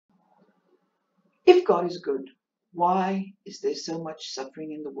If God is good, why is there so much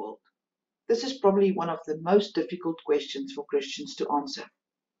suffering in the world? This is probably one of the most difficult questions for Christians to answer.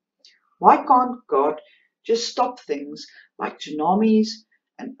 Why can't God just stop things like tsunamis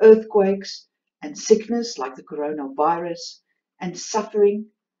and earthquakes and sickness like the coronavirus and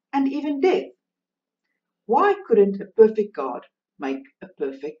suffering and even death? Why couldn't a perfect God make a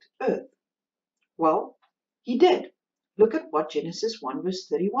perfect earth? Well, he did. Look at what Genesis 1 verse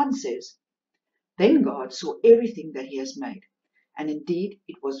 31 says. Then God saw everything that he has made, and indeed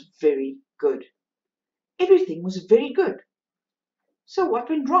it was very good. Everything was very good. So what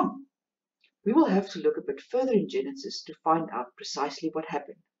went wrong? We will have to look a bit further in Genesis to find out precisely what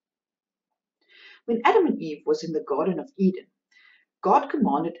happened. When Adam and Eve was in the Garden of Eden, God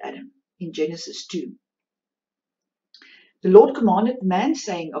commanded Adam in Genesis 2. The Lord commanded the man,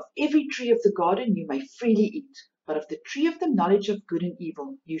 saying, Of every tree of the garden you may freely eat, but of the tree of the knowledge of good and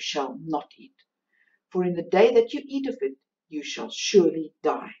evil you shall not eat. For in the day that you eat of it, you shall surely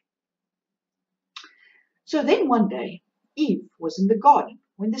die. So then one day, Eve was in the garden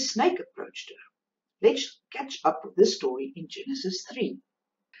when the snake approached her. Let's catch up with this story in Genesis 3.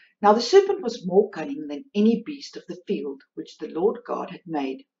 Now the serpent was more cunning than any beast of the field which the Lord God had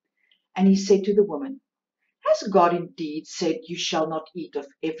made. And he said to the woman, Has God indeed said, You shall not eat of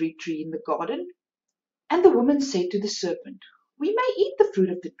every tree in the garden? And the woman said to the serpent, We may eat the fruit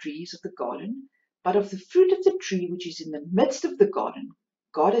of the trees of the garden, but of the fruit of the tree which is in the midst of the garden,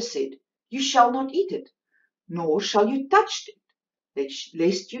 God has said, You shall not eat it, nor shall you touch it,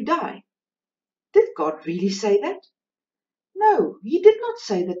 lest you die. Did God really say that? No, he did not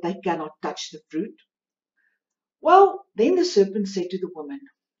say that they cannot touch the fruit. Well, then the serpent said to the woman,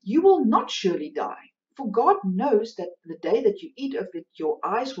 You will not surely die, for God knows that the day that you eat of it, your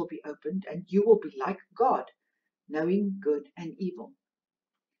eyes will be opened, and you will be like God, knowing good and evil.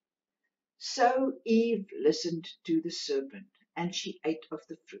 So Eve listened to the serpent, and she ate of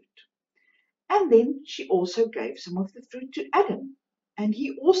the fruit. And then she also gave some of the fruit to Adam, and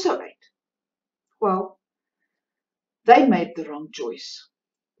he also ate. Well, they made the wrong choice.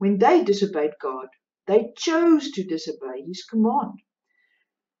 When they disobeyed God, they chose to disobey his command.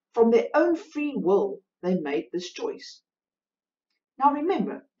 From their own free will, they made this choice. Now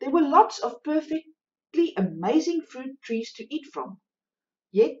remember, there were lots of perfectly amazing fruit trees to eat from,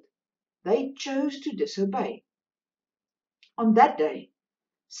 yet they chose to disobey. On that day,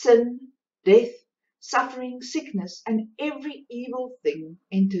 sin, death, suffering, sickness, and every evil thing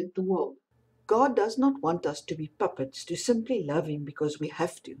entered the world. God does not want us to be puppets to simply love him because we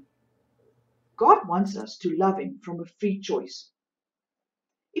have to. God wants us to love him from a free choice.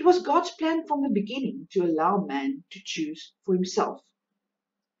 It was God's plan from the beginning to allow man to choose for himself.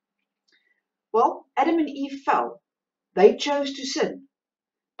 Well, Adam and Eve fell. They chose to sin.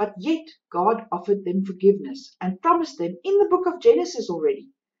 But yet God offered them forgiveness and promised them in the book of Genesis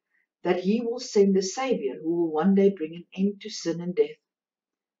already that he will send a Savior who will one day bring an end to sin and death.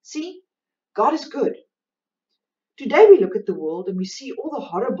 See, God is good. Today we look at the world and we see all the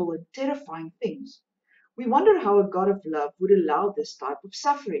horrible and terrifying things. We wonder how a God of love would allow this type of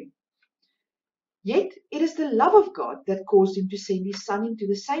suffering. Yet it is the love of God that caused him to send his Son into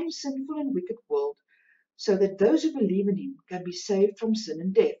the same sinful and wicked world so that those who believe in him can be saved from sin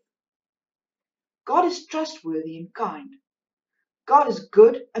and death. God is trustworthy and kind. God is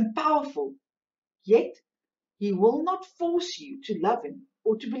good and powerful. Yet he will not force you to love him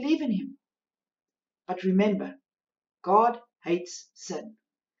or to believe in him. But remember, God hates sin.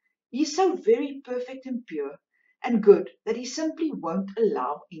 He is so very perfect and pure and good that he simply won't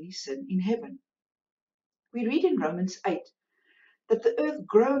allow any sin in heaven. We read in Romans 8 that the earth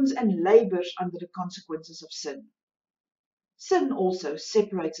groans and labors under the consequences of sin. Sin also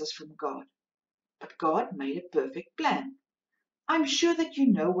separates us from God, but God made a perfect plan. I'm sure that you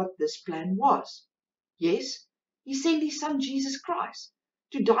know what this plan was. Yes, he sent his Son Jesus Christ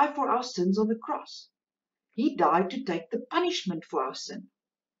to die for our sins on the cross. He died to take the punishment for our sin.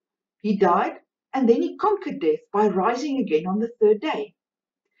 He died and then he conquered death by rising again on the third day.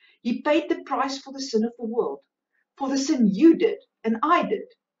 He paid the price for the sin of the world, for the sin you did and I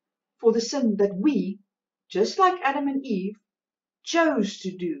did, for the sin that we, just like Adam and Eve, chose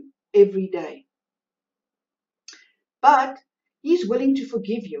to do every day. But he is willing to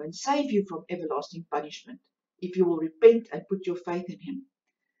forgive you and save you from everlasting punishment if you will repent and put your faith in him.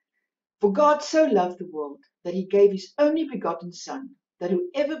 For God so loved the world that he gave his only begotten Son, that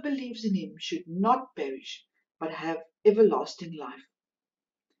whoever believes in him should not perish, but have everlasting life.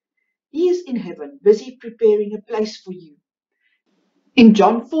 He is in heaven, busy preparing a place for you. In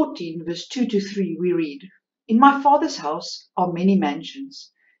John 14, verse 2 to 3, we read, In my Father's house are many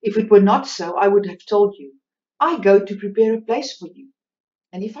mansions. If it were not so, I would have told you, I go to prepare a place for you.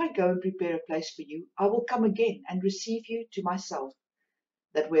 And if I go and prepare a place for you, I will come again and receive you to myself,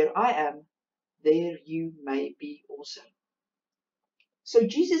 that where I am, there you may be also. So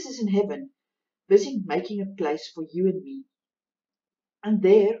Jesus is in heaven, busy making a place for you and me. And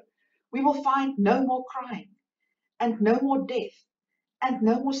there we will find no more crying, and no more death, and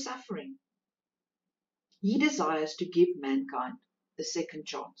no more suffering. He desires to give mankind a second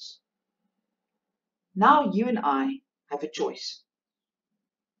chance. Now you and I have a choice.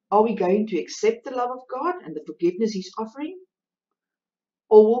 Are we going to accept the love of God and the forgiveness He's offering?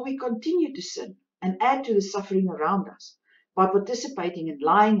 Or will we continue to sin and add to the suffering around us by participating in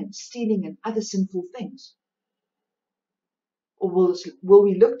lying and stealing and other sinful things? Or will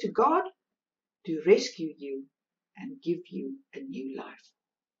we look to God to rescue you and give you a new life?